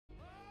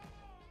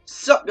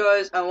Sup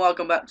guys, and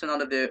welcome back to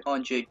another video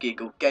on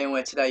JaGiggle game,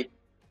 where today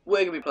we're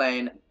going to be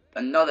playing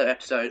another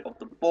episode of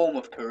the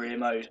Bournemouth career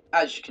mode.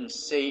 As you can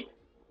see,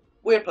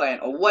 we're playing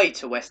away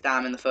to West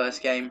Ham in the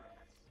first game.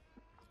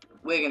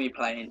 We're going to be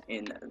playing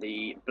in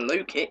the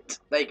blue kit.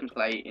 They can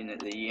play in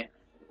the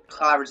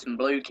claret and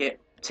blue kit.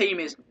 Team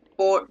is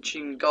Borch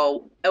in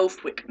goal,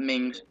 Elfwick,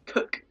 Mings,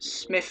 Cook,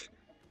 Smith,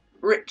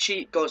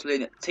 Ritchie,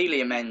 Goslin,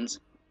 Tielemans,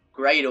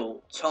 Gradle,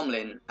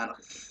 Tomlin, and I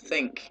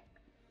think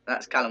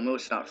that's Callum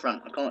Wilson up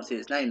front. I can't see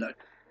his name though.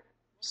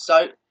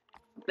 So,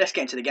 let's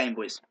get into the game,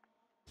 boys.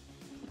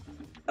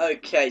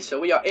 Okay, so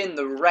we are in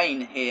the rain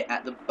here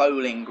at the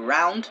bowling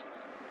ground.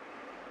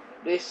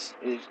 This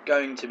is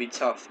going to be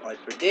tough, I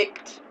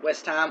predict.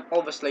 West Ham,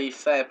 obviously,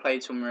 fair play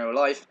to them in real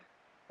life.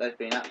 They've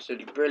been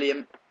absolutely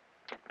brilliant,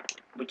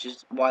 which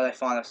is why they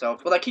find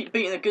themselves. Well, they keep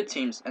beating the good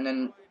teams and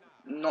then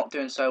not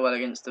doing so well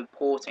against the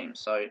poor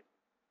teams. So,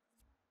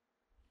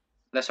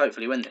 let's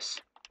hopefully win this.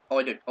 Oh,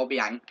 I do.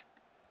 Obiang.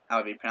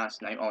 However you pronounce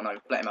his name. Oh no,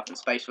 let him up in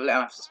space. We'll let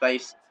him up in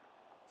space.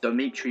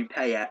 Dimitri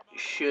Payet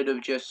should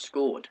have just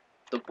scored.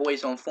 The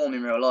boy's on form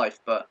in real life,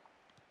 but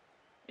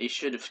he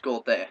should have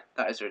scored there.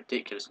 That is a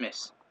ridiculous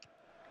miss.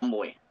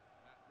 Boy.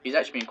 He's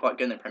actually been quite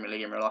good in the Premier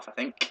League in real life, I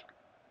think.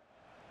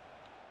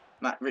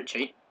 Matt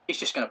Ritchie. He's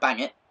just going to bang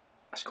it.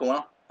 That's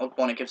corner.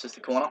 Ogbonna gives us the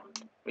corner.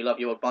 We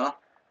love you, Ogbonna.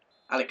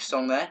 Alex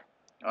Song there.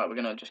 Alright, we're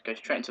going to just go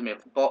straight into the middle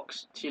of the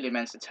box.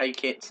 Tielemans to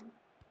take it.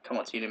 Come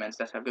on, Tielemans.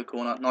 Let's have a good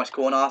corner. Nice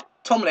corner.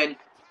 Tomlin.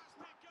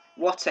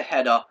 What a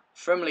header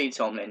from Lee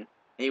Tomlin.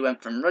 He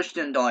went from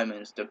Rushden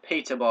Diamonds to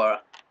Peterborough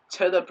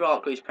to the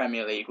Barclays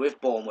Premier League with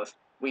Bournemouth.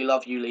 We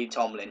love you, Lee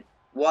Tomlin.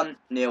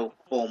 1-0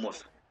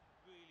 Bournemouth.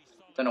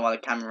 Don't know why the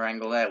camera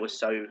angle there was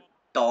so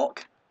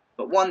dark,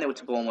 but 1-0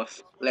 to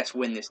Bournemouth. Let's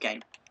win this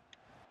game.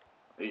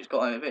 He's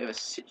got a bit of a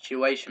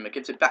situation, but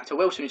gives it back to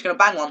Wilson. He's going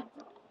to bang one.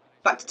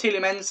 Back to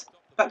Tielemans.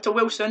 Back to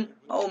Wilson.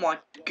 Oh my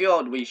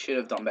God, we should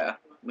have done better.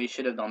 We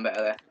should have done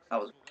better there. That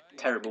was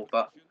terrible,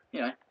 but, you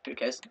know, who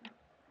cares?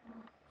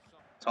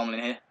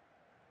 Tomlin here.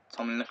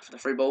 Tomlin looking for the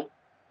free ball.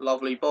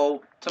 Lovely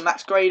ball to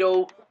Max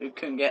Gradle, who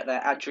couldn't get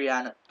there.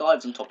 Adrian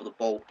dives on top of the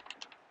ball.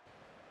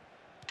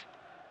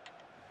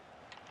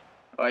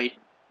 Oi,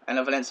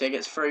 and Valencia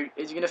gets through.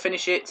 Is he going to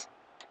finish it?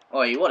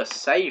 Oi, what a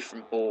save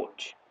from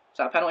Borch. Is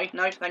that a penalty?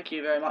 No, thank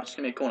you very much. It's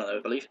going to be a corner though,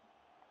 I believe.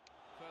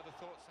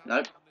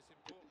 Nope.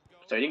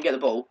 So he didn't get the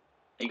ball.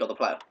 He got the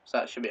player. So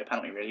that should be a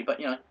penalty really, but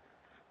you know,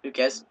 who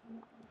cares?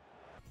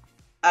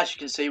 As you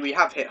can see, we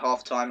have hit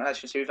half time. As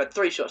you can see, we've had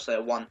 3 shots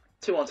there, 1.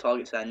 2 on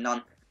targets there,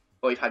 none.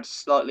 But we've had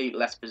slightly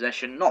less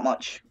possession. Not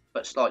much,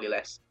 but slightly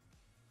less.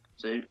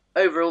 So,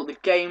 overall, the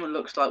game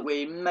looks like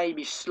we may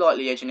be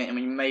slightly edging it and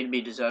we may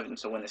be deserving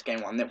to win this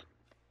game 1-0.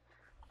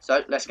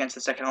 So, let's get into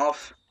the second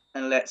half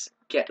and let's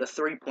get the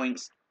 3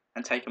 points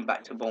and take them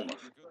back to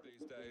Bournemouth.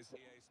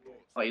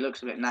 Oh, he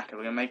looks a bit knackered.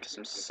 We're going to make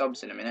some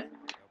subs in a minute.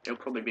 He'll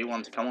probably be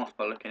one to come off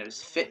by looking at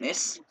his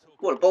fitness.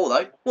 What a ball,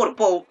 though. What a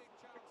ball.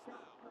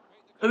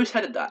 Who's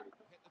headed that?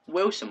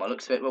 Wilson, by the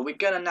looks of it. Well, we're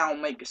going to now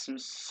make some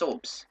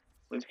subs.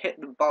 We've hit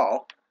the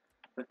bar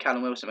with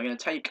Callum Wilson. We're going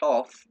to take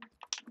off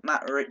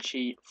Matt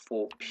Ritchie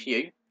for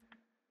Pew.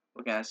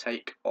 We're going to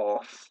take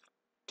off...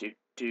 We're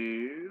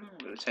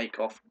going to take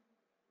off...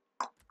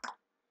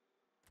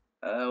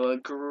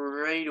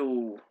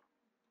 Gradle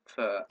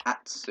for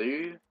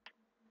Atsu.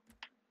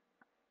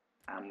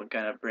 And we're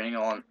going to bring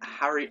on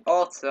Harry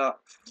Arter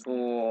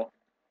for...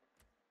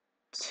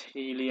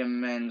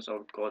 Tielemans,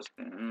 oh god,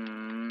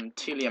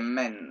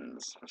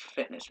 Tielemans for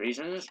fitness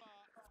reasons.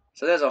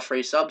 So there's our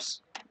 3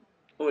 subs.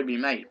 Already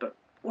been made, but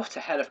what a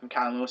header from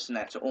Callum Wilson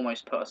there to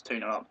almost put us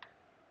 2-0 up.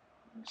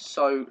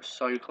 So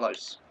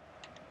close.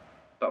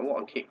 But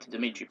what a kick to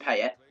Dimitri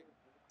Payet.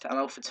 To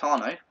Amel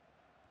Furtado.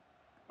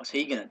 What's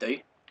he going to do?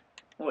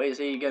 What is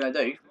he going to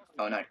do?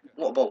 Oh no,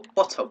 what a ball.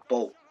 What a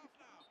ball.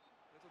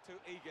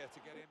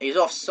 He's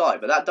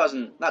offside, but that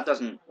doesn't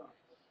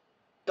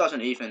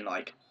even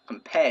like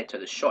compared to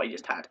the shot he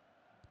just had.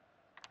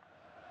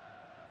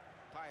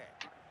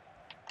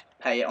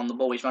 Payet on the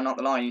ball, he's run up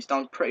the line, he's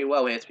done pretty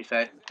well here to be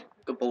fair.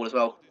 Good ball as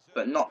well,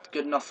 but not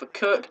good enough for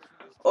Cook.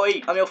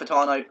 Oi, Emil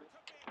Furtado.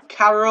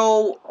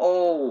 Carroll,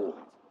 oh.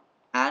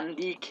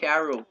 Andy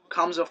Carroll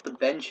comes off the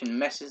bench and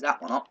messes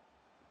that one up.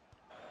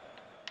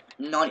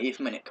 90th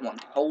minute, come on,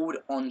 hold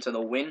on to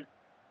the win.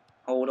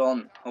 Hold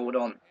on.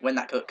 Win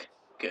that, Cook.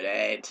 Good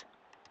head.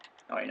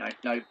 Oh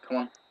no, come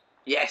on.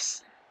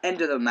 Yes,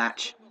 end of the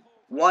match.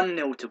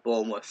 1-0 to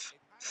Bournemouth.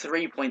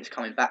 3 points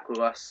coming back with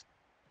us.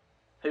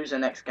 Who's the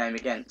next game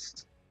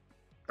against?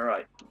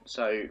 Alright,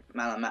 so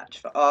man of the match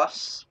for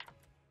us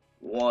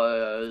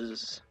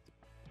was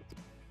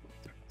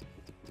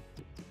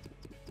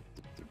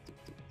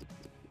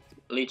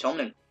Lee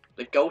Tomlin.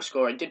 The goal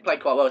scorer did play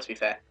quite well to be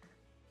fair.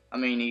 I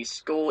mean, he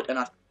scored and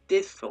I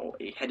did thought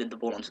he headed the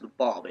ball onto the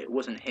bar, but it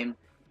wasn't him.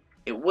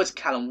 It was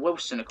Callum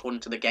Wilson according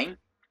to the game.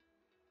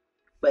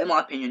 But in my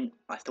opinion,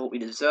 I thought we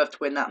deserved to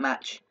win that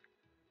match.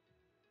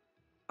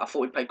 I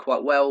thought we played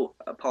quite well,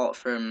 apart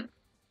from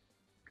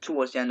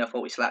towards the end I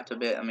thought we slacked a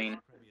bit. I mean,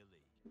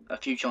 A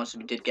few chances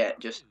we did get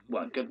just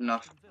weren't good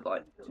enough.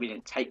 Like, we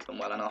didn't take them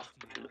well enough,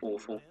 which was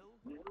awful.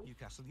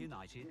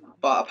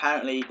 But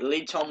apparently,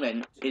 Lee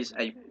Tomlin is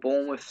a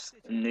Bournemouth's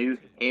new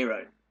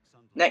hero.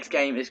 Next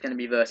game is going to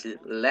be versus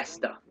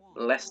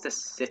Leicester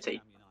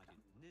City.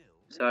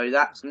 So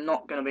that's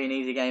not going to be an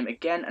easy game.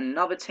 Again,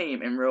 another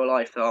team in real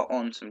life that are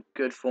on some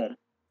good form.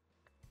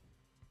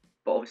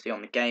 But obviously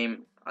on the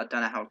game, I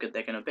don't know how good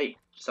they're going to be.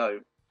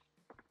 So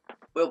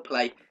we'll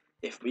play.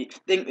 If we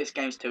think this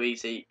game's too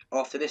easy,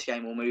 after this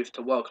game we'll move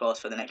to world class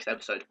for the next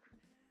episode.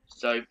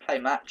 So play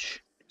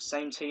match.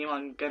 Same team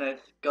I'm going to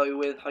go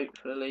with,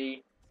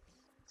 hopefully.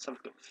 So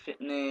we've got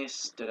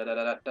fitness.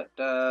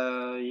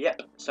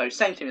 Yep. So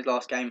same team as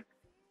last game.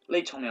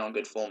 Lee Tomlin on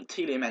good form.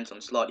 Tielemans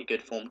on slightly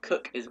good form.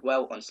 Cook is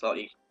well on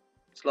slightly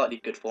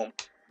good form.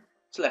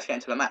 So let's get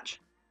into the match.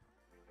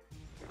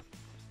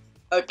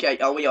 Okay,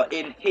 we are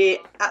in here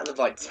at the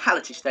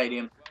Vitality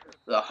Stadium,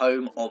 the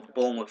home of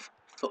Bournemouth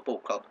Football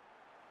Club.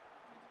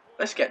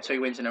 Let's get 2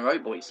 wins in a row,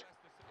 boys.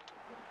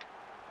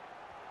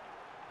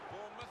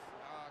 Bournemouth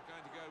are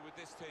going to go with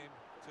this team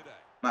today.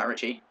 Matt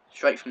Ritchie,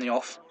 straight from the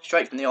off.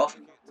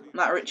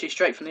 Matt Ritchie,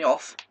 straight from the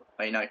off.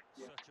 Oh, you know,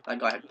 that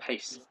guy had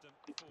pace.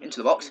 Into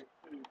the box.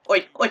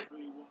 Oi, oi!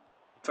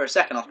 For a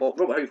second I thought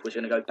Robert Hoof was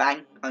going to go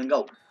bang, own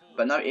goal.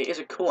 But no, it is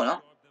a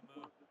corner.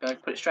 Going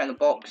to put it straight in the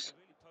box.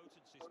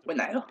 Win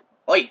that header.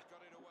 Oi!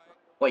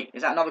 Wait,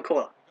 is that another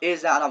corner?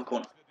 Is that another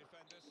corner?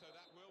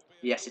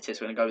 Yes, it is.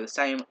 We're going to go with the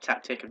same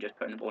tactic of just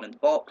putting the ball in the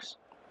box.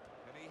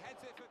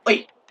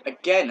 Oi!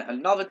 Again,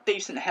 another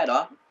decent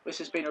header. This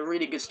has been a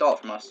really good start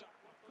from us.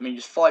 I mean,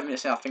 just 5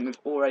 minutes in, I think we've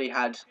already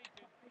had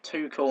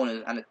 2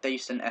 corners and a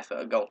decent effort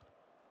at goal.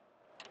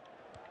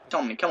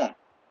 Tomlin, come on.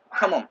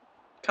 Come on.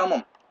 Come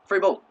on. Free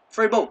ball.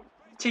 Free ball.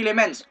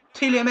 Tielemans.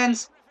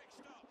 Tielemans.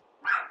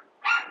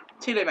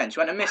 Tielemans, you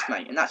went and missed,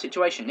 mate, in that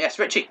situation. Yes,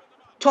 Ritchie.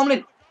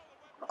 Tomlin.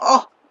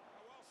 Oh.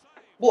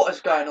 What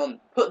is going on?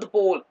 Put the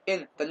ball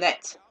in the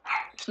net.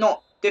 It's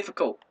not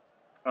difficult.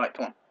 Alright,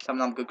 come on. Let's have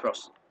another good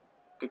cross.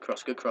 Good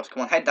cross, good cross.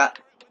 Come on, head that.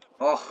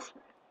 Oh.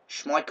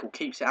 Schmeichel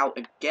keeps it out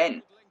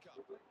again.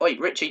 Oi,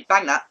 Ritchie,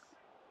 bang that.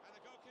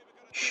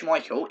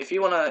 Schmeichel, if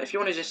you wanna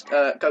just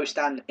go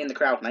stand in the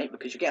crowd, mate,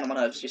 because you're getting on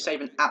my nerves. You're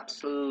saving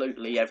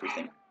absolutely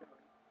everything.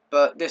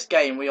 But this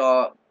game, we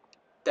are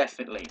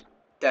definitely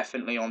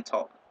on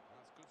top.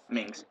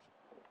 Mings.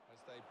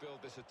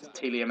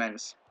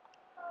 Tielemans.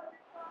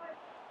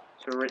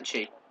 To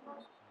Ritchie.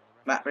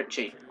 Matt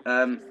Ritchie.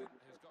 Matt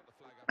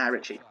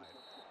Ritchie.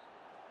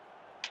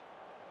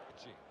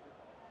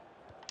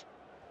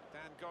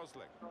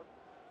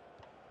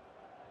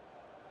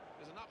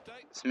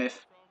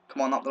 Smith.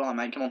 Come on, up the line,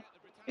 mate. Come on.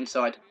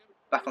 Inside.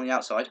 Back on the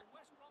outside.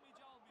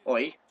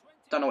 Oi.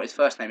 Don't know what his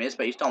first name is,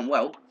 but he's done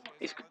well.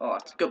 It's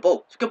a good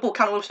ball. It's a good ball,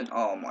 Callum Wilson.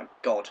 Oh, my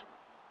God.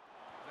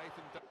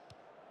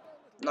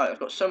 No, I've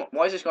got so much.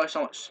 Why is this guy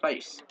so much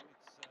space?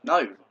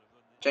 No.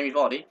 Jamie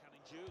Vardy.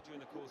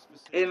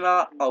 In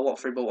that. Oh, what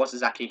free ball? What's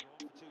Zaki?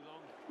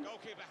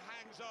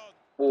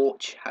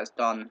 Orch has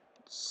done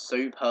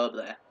superb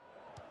there.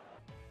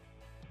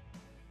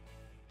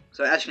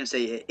 So as you can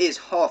see, it is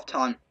half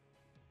time.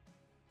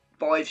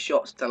 5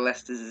 shots to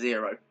Leicester's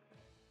 0.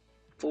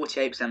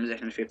 48%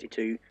 possession,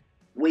 52.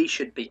 We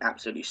should be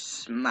absolutely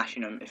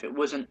smashing them if it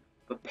wasn't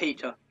for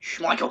Peter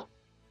Schmeichel.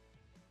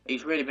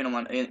 He's really been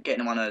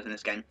getting on my nerves in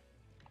this game.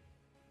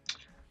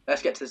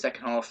 Let's get to the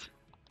second half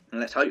and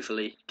let's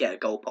hopefully get a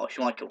goal past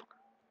Schmeichel.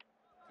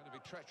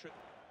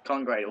 Come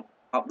on, Gradle.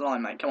 Up the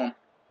line, mate. Come on.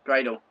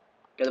 Gradle.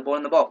 Get the ball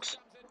in the box.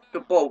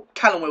 Good ball.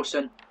 Callum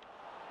Wilson.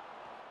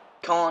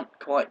 Can't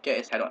quite get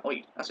his head on. Oh,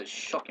 that's a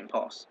shocking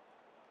pass.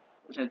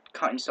 He's going to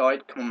cut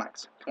inside. Come on,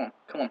 Max. Come on.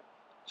 Come on.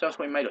 Show us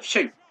what he made of.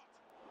 Shoot.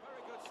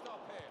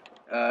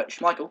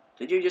 Schmeichel.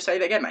 Did you just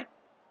save it again, mate?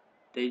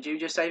 Did you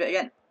just save it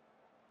again?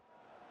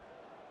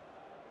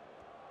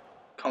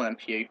 Come on,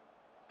 Pew.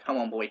 Come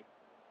on, boy.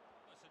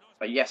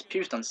 But yes,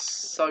 Pew's done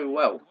so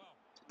well.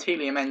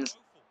 Tielemans.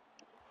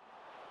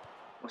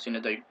 What's he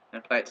going to do?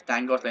 Going to play it to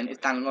Dan Gosling. It's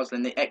Dan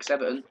Gosling, the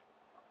ex-Everton.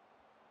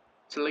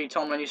 To Lee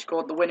Tomlin, who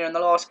scored the winner in the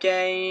last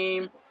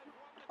game.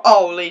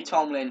 Oh, Lee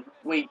Tomlin,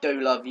 we do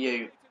love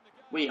you.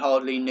 We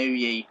hardly knew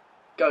ye.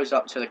 Goes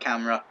up to the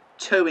camera.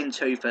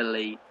 2-2 for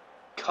Lee.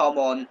 Come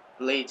on,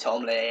 Lee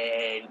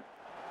Tomlin.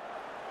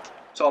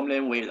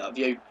 Tomlin, we love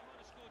you.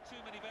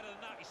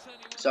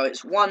 So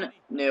it's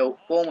 1-0,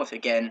 Bournemouth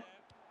again.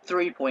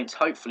 3 points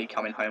hopefully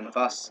coming home with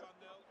us.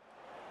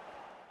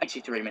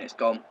 83 minutes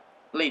gone.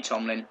 Lee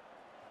Tomlin,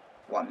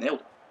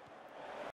 1-0.